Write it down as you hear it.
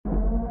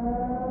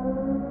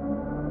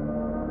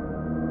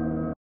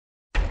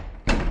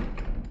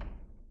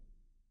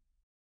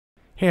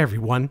Hey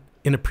everyone,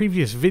 in a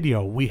previous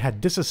video we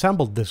had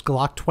disassembled this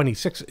Glock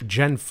 26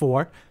 Gen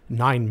 4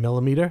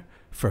 9mm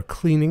for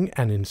cleaning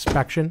and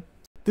inspection.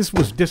 This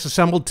was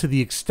disassembled to the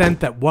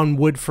extent that one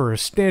would for a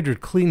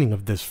standard cleaning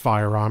of this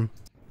firearm.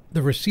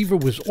 The receiver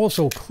was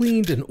also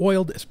cleaned and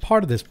oiled as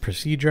part of this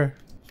procedure,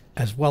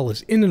 as well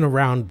as in and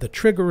around the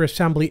trigger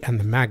assembly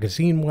and the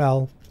magazine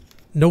well.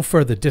 No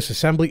further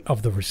disassembly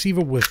of the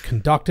receiver was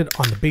conducted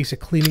on the basic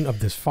cleaning of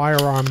this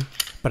firearm,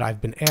 but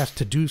I've been asked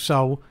to do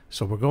so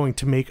we're going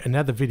to make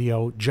another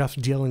video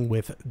just dealing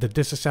with the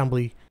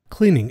disassembly,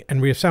 cleaning, and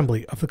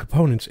reassembly of the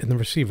components in the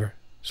receiver.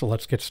 So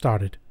let's get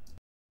started.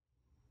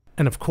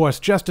 And of course,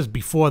 just as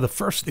before, the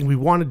first thing we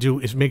want to do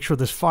is make sure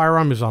this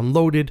firearm is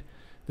unloaded.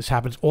 This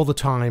happens all the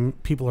time.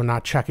 People are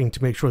not checking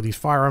to make sure these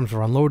firearms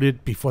are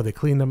unloaded before they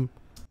clean them.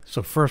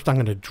 So first I'm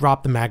going to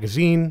drop the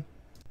magazine,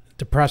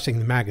 depressing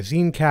the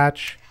magazine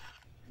catch.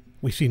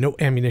 We see no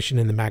ammunition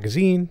in the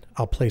magazine.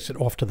 I'll place it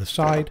off to the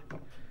side.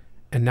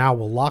 And now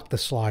we'll lock the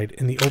slide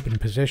in the open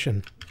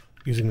position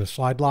using the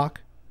slide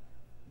lock.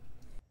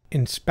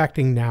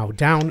 Inspecting now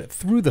down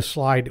through the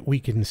slide,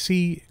 we can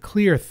see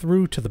clear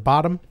through to the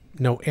bottom,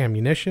 no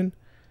ammunition.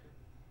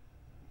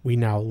 We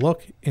now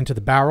look into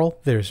the barrel,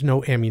 there's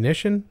no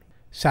ammunition.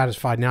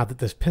 Satisfied now that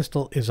this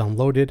pistol is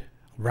unloaded,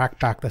 rack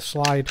back the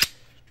slide,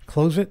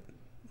 close it,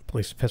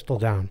 place the pistol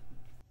down.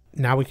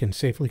 Now we can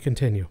safely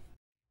continue.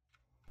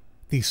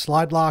 These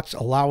slide locks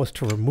allow us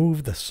to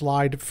remove the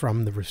slide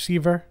from the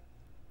receiver.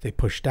 They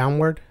push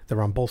downward,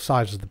 they're on both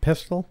sides of the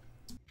pistol.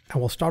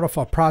 And we'll start off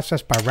our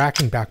process by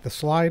racking back the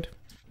slide,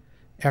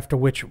 after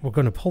which we're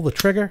going to pull the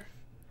trigger.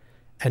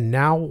 And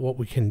now what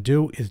we can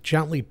do is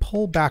gently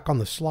pull back on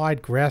the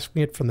slide,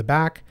 grasping it from the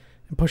back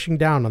and pushing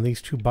down on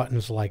these two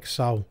buttons like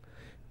so.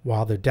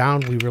 While they're down,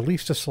 we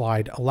release the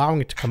slide,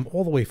 allowing it to come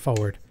all the way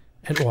forward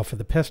and off of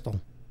the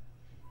pistol.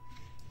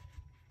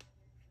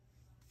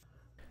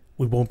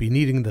 We won't be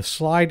needing the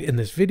slide in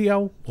this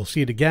video. We'll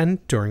see it again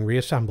during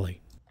reassembly.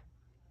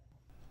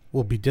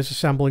 We'll be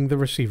disassembling the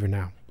receiver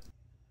now.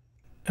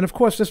 And of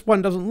course this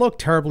one doesn't look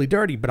terribly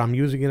dirty, but I'm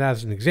using it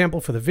as an example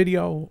for the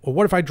video. Or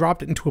what if I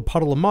dropped it into a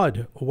puddle of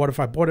mud? Or what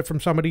if I bought it from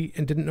somebody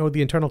and didn't know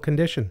the internal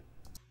condition?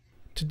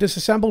 To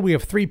disassemble, we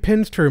have 3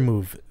 pins to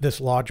remove. This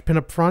large pin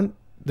up front,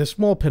 this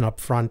small pin up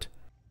front,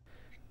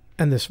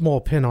 and this small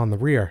pin on the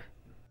rear.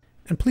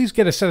 And please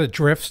get a set of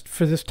drifts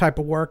for this type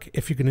of work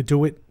if you're going to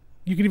do it.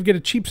 You can even get a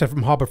cheap set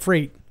from Harbor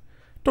Freight.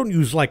 Don't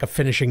use like a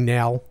finishing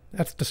nail.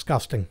 That's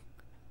disgusting.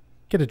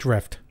 Get a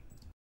drift.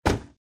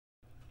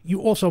 You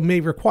also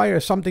may require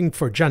something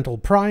for gentle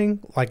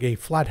prying, like a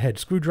flathead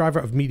screwdriver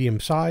of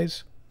medium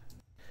size.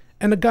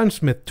 And a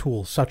gunsmith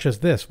tool such as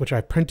this, which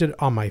I printed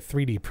on my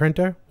 3D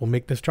printer, will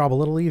make this job a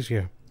little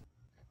easier.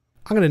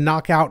 I'm going to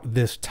knock out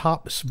this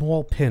top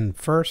small pin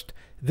first.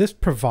 This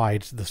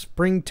provides the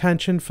spring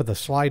tension for the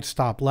slide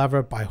stop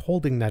lever by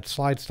holding that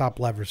slide stop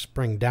lever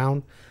spring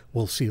down.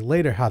 We'll see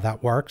later how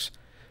that works.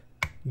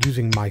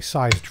 Using my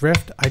size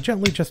drift, I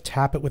gently just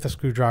tap it with a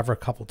screwdriver a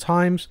couple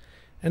times,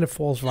 and it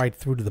falls right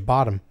through to the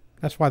bottom.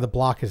 That's why the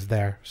block is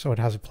there, so it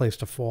has a place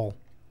to fall.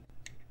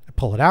 I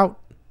pull it out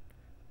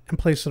and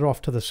place it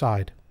off to the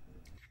side.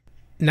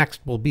 Next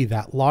will be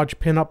that large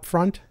pin up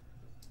front,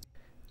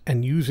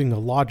 and using a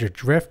larger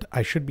drift,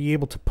 I should be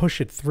able to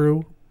push it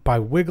through. By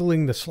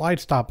wiggling the slide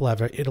stop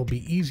lever, it'll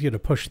be easier to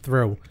push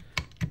through,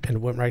 and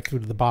it went right through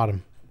to the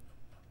bottom.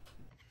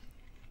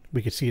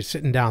 We can see it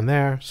sitting down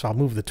there, so I'll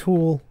move the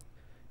tool.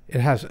 It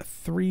has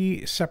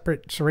 3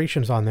 separate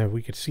serrations on there.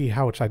 We can see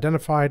how it's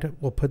identified.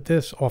 We'll put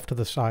this off to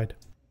the side.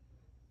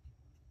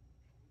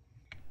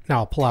 Now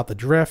I'll pull out the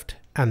drift,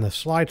 and the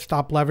slide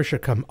stop lever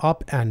should come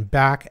up and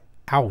back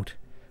out.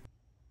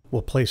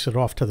 We'll place it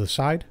off to the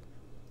side.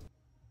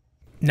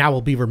 Now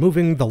we'll be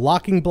removing the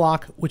locking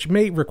block, which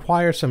may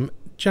require some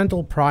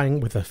gentle prying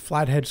with a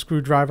flathead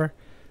screwdriver.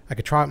 I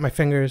could try it with my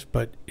fingers,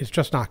 but it's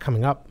just not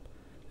coming up,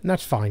 and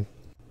that's fine.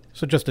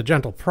 So just a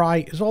gentle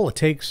pry is all it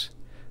takes,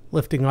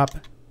 lifting up.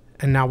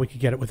 And now we can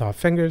get it with our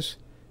fingers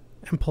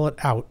and pull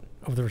it out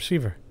of the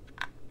receiver.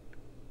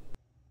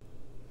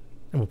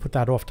 And we'll put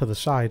that off to the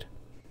side.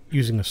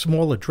 Using a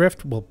smaller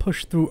drift, we'll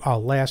push through our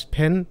last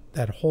pin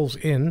that holds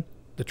in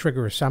the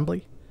trigger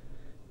assembly.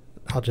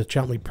 I'll just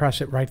gently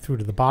press it right through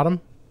to the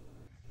bottom.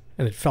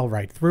 And it fell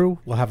right through.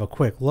 We'll have a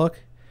quick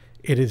look.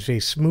 It is a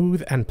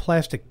smooth and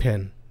plastic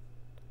pin.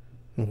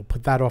 And we'll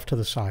put that off to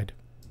the side.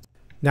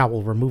 Now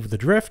we'll remove the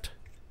drift.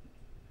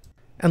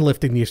 And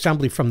lifting the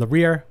assembly from the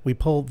rear, we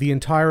pull the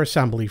entire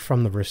assembly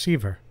from the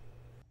receiver.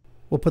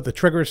 We'll put the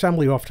trigger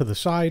assembly off to the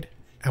side,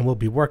 and we'll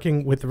be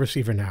working with the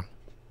receiver now.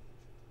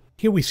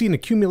 Here we see an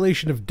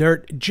accumulation of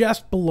dirt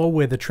just below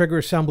where the trigger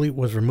assembly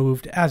was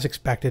removed, as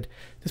expected.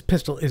 This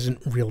pistol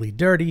isn't really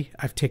dirty.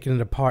 I've taken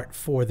it apart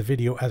for the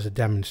video as a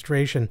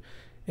demonstration.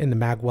 In the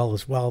mag well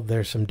as well,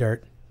 there's some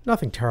dirt.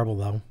 Nothing terrible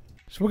though.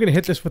 So we're going to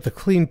hit this with a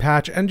clean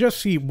patch and just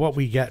see what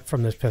we get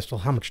from this pistol,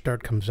 how much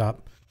dirt comes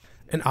up.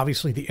 And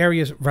obviously the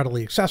areas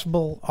readily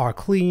accessible are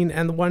clean,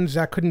 and the ones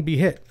that couldn't be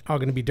hit are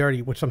going to be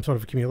dirty with some sort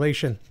of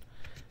accumulation.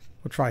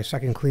 We'll try a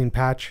second clean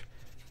patch.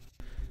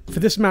 For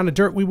this amount of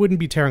dirt, we wouldn't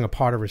be tearing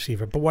apart a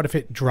receiver, but what if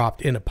it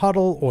dropped in a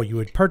puddle, or you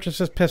had purchased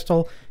this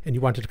pistol and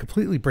you wanted to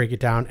completely break it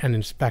down and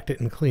inspect it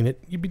and clean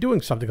it? You'd be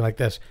doing something like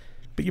this,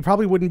 but you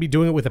probably wouldn't be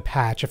doing it with a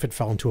patch if it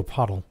fell into a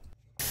puddle.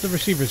 The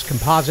receiver is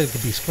composite. It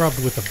can be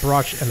scrubbed with a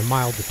brush and a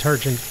mild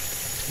detergent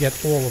to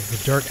get all of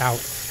the dirt out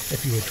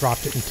if you had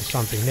dropped it into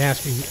something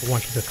nasty or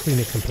wanted to clean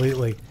it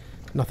completely.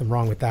 Nothing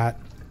wrong with that.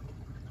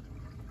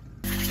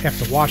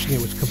 After washing,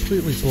 it was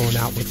completely blown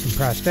out with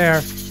compressed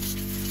air.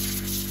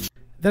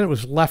 Then it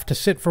was left to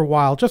sit for a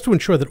while just to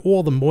ensure that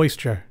all the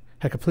moisture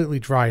had completely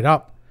dried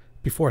up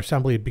before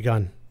assembly had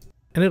begun.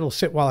 And it'll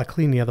sit while I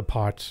clean the other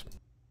parts.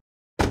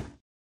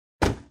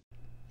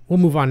 We'll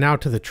move on now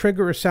to the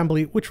trigger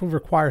assembly, which will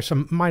require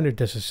some minor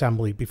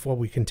disassembly before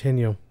we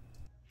continue.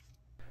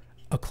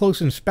 A close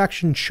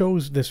inspection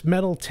shows this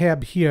metal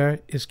tab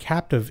here is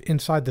captive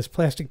inside this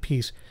plastic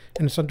piece,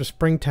 and it's under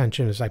spring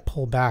tension. As I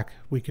pull back,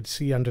 we could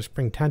see under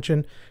spring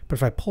tension, but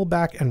if I pull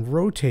back and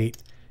rotate,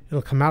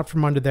 it'll come out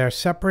from under there,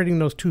 separating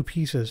those two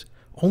pieces,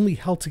 only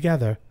held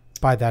together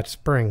by that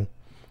spring.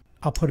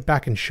 I'll put it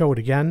back and show it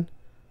again.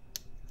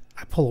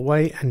 I pull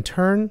away and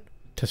turn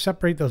to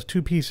separate those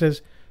two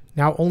pieces,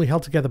 now only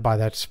held together by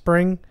that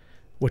spring,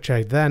 which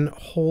I then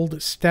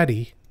hold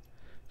steady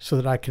so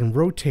that I can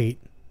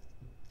rotate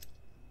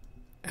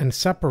and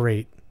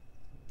separate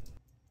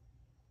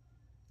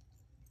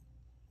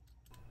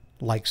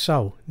like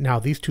so. Now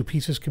these two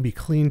pieces can be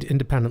cleaned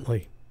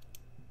independently.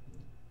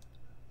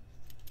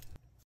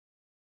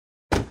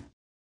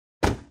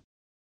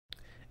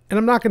 And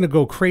I'm not going to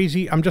go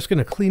crazy. I'm just going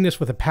to clean this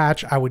with a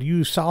patch. I would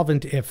use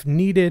solvent if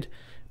needed,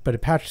 but a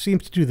patch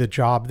seems to do the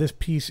job. This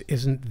piece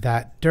isn't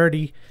that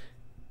dirty.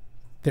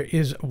 There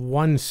is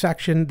one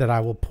section that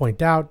I will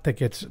point out that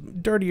gets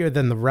dirtier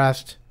than the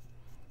rest,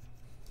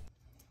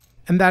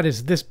 and that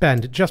is this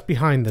bend just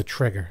behind the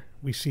trigger.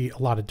 We see a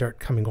lot of dirt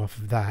coming off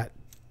of that.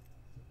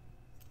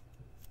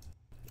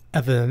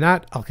 Other than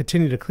that, I'll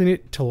continue to clean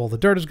it till all the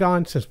dirt is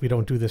gone, since we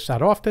don't do this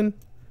that often,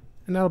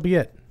 and that'll be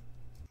it.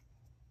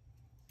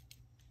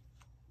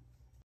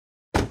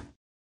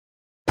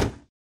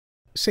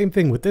 Same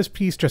thing with this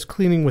piece, just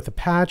cleaning with a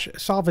patch.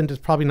 Solvent is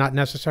probably not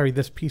necessary.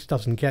 This piece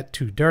doesn't get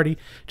too dirty.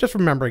 Just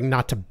remembering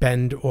not to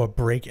bend or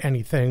break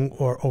anything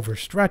or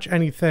overstretch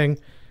anything,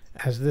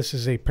 as this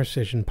is a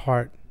precision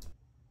part.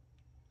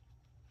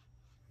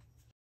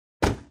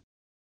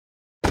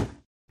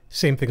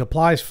 Same thing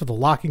applies for the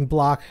locking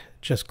block.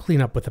 Just clean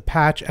up with a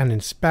patch and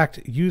inspect.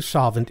 Use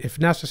solvent if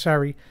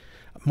necessary.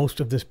 Most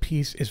of this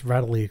piece is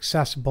readily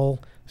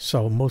accessible,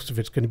 so most of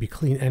it's going to be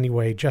clean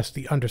anyway. Just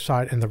the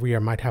underside and the rear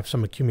might have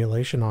some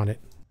accumulation on it.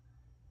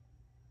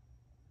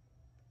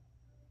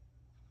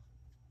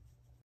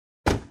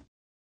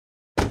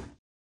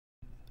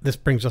 This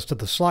brings us to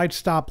the slide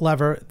stop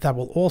lever that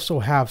will also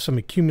have some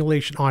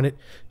accumulation on it.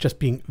 Just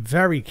being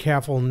very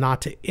careful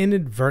not to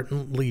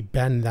inadvertently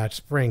bend that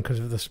spring, because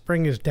if the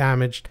spring is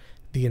damaged,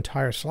 the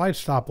entire slide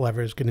stop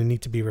lever is going to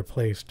need to be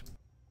replaced.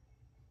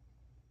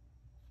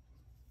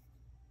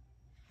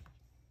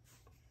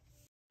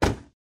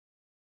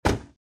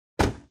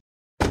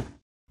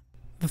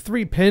 The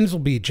 3 pins will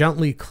be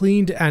gently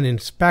cleaned and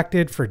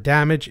inspected for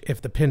damage.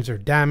 If the pins are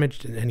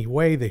damaged in any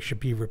way, they should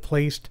be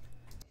replaced.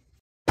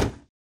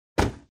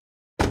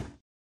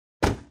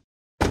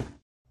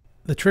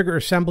 The trigger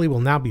assembly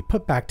will now be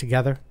put back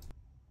together.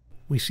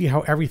 We see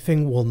how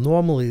everything will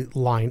normally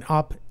line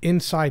up.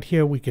 Inside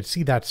here we could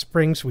see that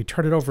spring, so we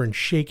turn it over and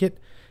shake it,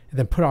 and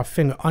then put our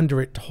finger under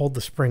it to hold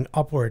the spring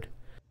upward.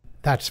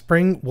 That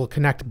spring will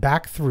connect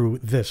back through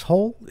this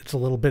hole. It's a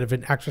little bit of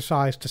an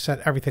exercise to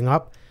set everything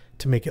up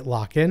to make it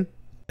lock in,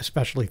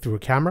 especially through a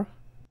camera.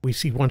 We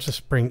see once the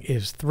spring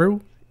is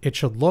through, it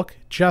should look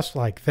just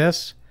like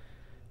this.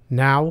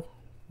 Now,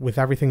 with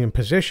everything in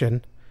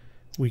position,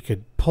 we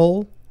could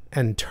pull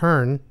and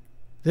turn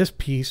this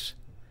piece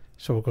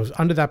so it goes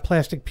under that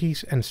plastic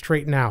piece and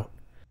straighten out.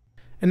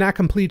 And that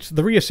completes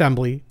the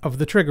reassembly of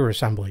the trigger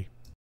assembly.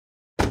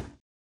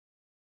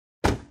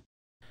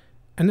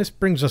 And this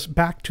brings us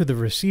back to the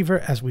receiver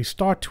as we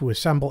start to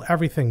assemble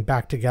everything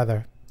back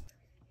together.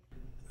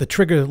 The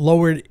trigger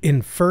lowered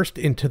in first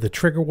into the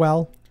trigger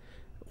well.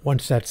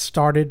 Once that's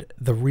started,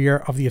 the rear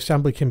of the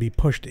assembly can be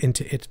pushed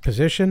into its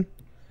position,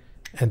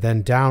 and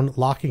then down,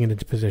 locking it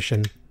into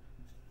position,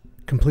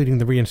 completing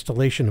the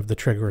reinstallation of the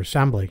trigger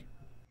assembly.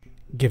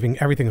 Giving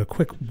everything a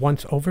quick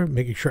once over,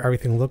 making sure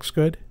everything looks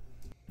good.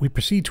 We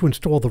proceed to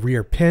install the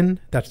rear pin,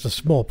 that's the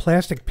small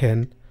plastic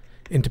pin,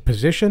 into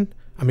position.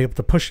 I'm able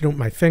to push it in with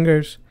my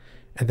fingers,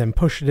 and then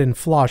push it in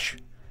flush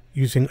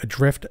using a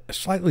drift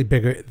slightly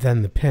bigger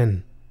than the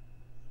pin.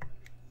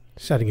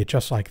 Setting it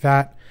just like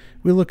that.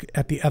 We look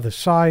at the other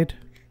side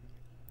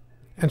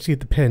and see if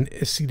the pin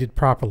is seated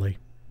properly.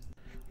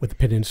 With the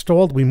pin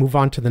installed, we move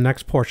on to the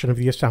next portion of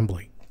the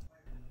assembly.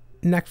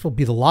 Next will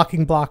be the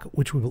locking block,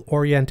 which we will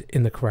orient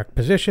in the correct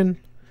position,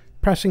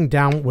 pressing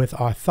down with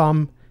our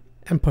thumb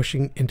and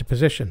pushing into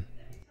position.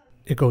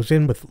 It goes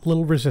in with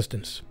little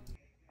resistance.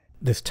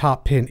 This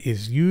top pin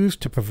is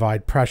used to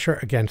provide pressure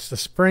against the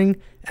spring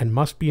and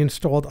must be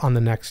installed on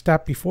the next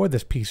step before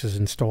this piece is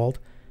installed,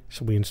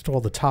 So we install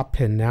the top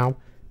pin now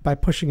by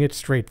pushing it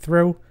straight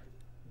through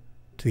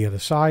to the other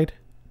side.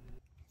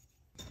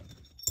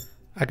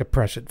 I could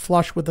press it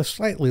flush with a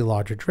slightly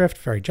larger drift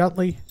very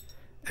gently,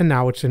 and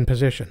now it's in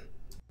position.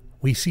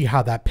 We see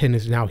how that pin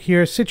is now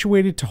here,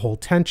 situated to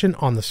hold tension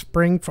on the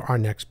spring for our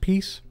next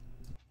piece.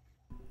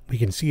 We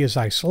can see as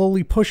I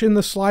slowly push in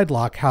the slide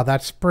lock how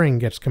that spring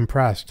gets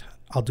compressed.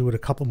 I'll do it a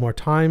couple more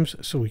times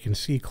so we can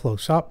see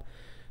close up.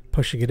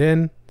 Pushing it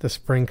in, the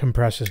spring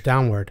compresses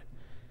downward.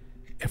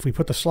 If we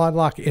put the slide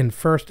lock in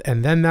first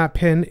and then that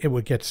pin, it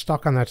would get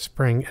stuck on that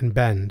spring and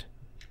bend.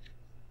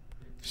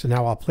 So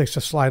now I'll place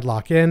the slide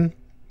lock in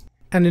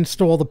and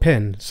install the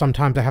pin.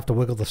 Sometimes I have to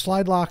wiggle the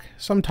slide lock,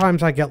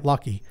 sometimes I get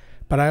lucky,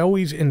 but I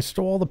always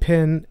install the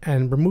pin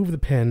and remove the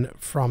pin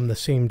from the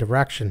same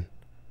direction.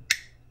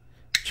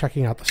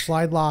 Checking out the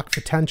slide lock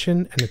for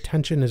tension, and the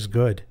tension is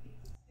good.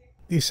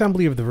 The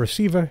assembly of the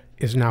receiver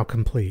is now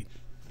complete.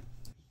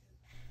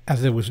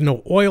 As there was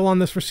no oil on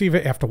this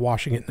receiver after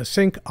washing it in the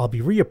sink, I'll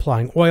be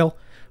reapplying oil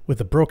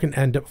with a broken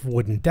end of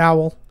wooden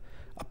dowel,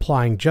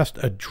 applying just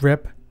a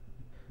drip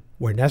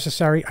where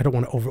necessary. I don't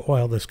want to over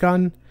oil this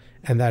gun,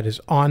 and that is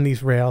on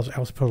these rails. I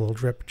also put a little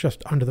drip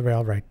just under the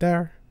rail right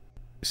there.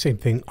 Same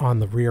thing on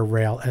the rear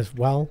rail as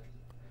well.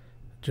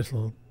 Just a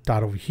little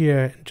dot over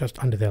here, just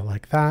under there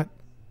like that.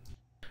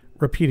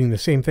 Repeating the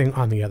same thing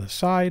on the other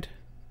side.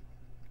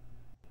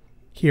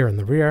 Here in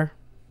the rear.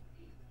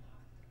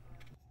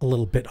 A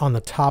little bit on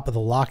the top of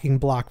the locking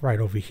block right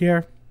over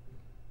here.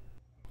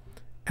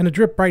 And a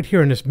drip right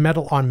here in this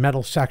metal on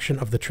metal section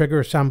of the trigger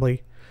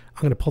assembly.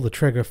 I'm going to pull the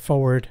trigger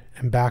forward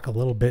and back a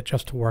little bit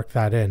just to work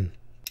that in.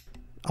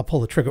 I'll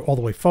pull the trigger all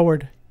the way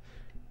forward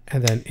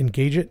and then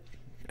engage it,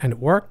 and it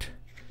worked.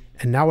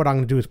 And now what I'm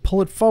going to do is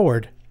pull it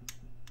forward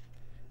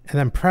and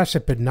then press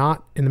it, but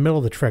not in the middle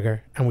of the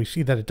trigger. And we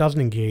see that it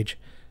doesn't engage.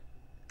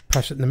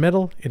 Press it in the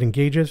middle, it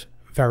engages.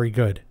 Very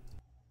good.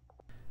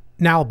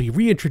 Now I'll be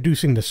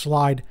reintroducing the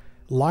slide,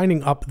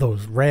 lining up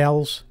those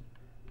rails,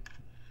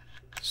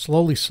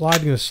 slowly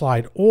sliding the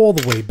slide all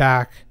the way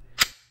back,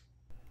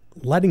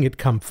 letting it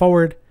come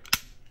forward,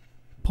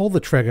 pull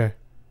the trigger,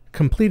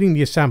 completing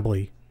the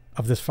assembly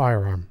of this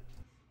firearm.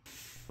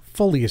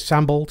 Fully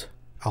assembled,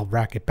 I'll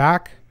rack it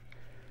back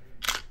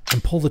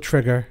and pull the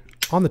trigger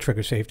on the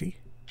trigger safety,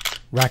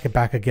 rack it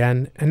back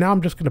again, and now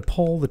I'm just going to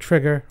pull the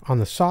trigger on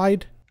the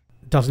side.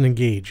 Doesn't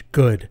engage.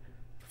 Good.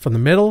 From the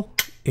middle,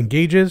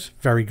 engages.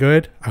 Very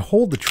good. I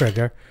hold the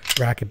trigger,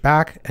 rack it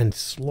back, and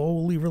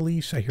slowly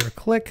release. I hear a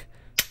click,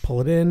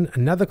 pull it in,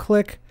 another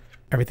click.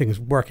 Everything is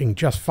working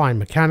just fine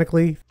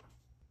mechanically.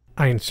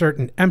 I insert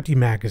an empty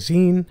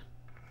magazine,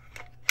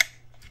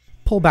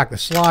 pull back the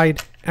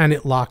slide, and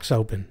it locks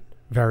open.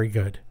 Very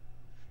good.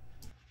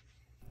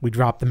 We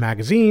drop the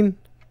magazine,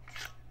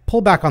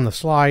 pull back on the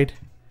slide,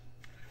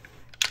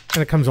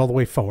 and it comes all the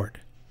way forward.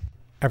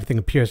 Everything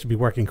appears to be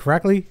working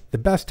correctly. The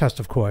best test,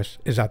 of course,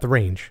 is at the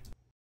range.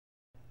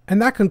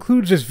 And that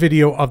concludes this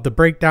video of the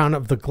breakdown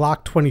of the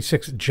Glock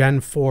 26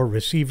 Gen 4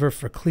 receiver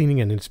for cleaning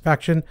and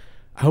inspection.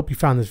 I hope you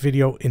found this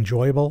video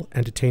enjoyable,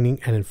 entertaining,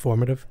 and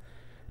informative.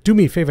 Do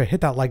me a favor,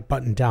 hit that like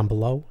button down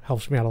below.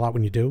 Helps me out a lot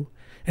when you do.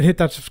 And hit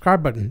that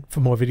subscribe button for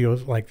more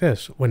videos like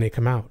this when they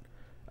come out.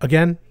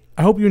 Again,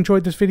 I hope you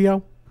enjoyed this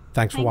video.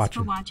 Thanks for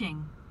watching.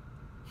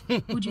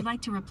 Would you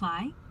like to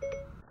reply?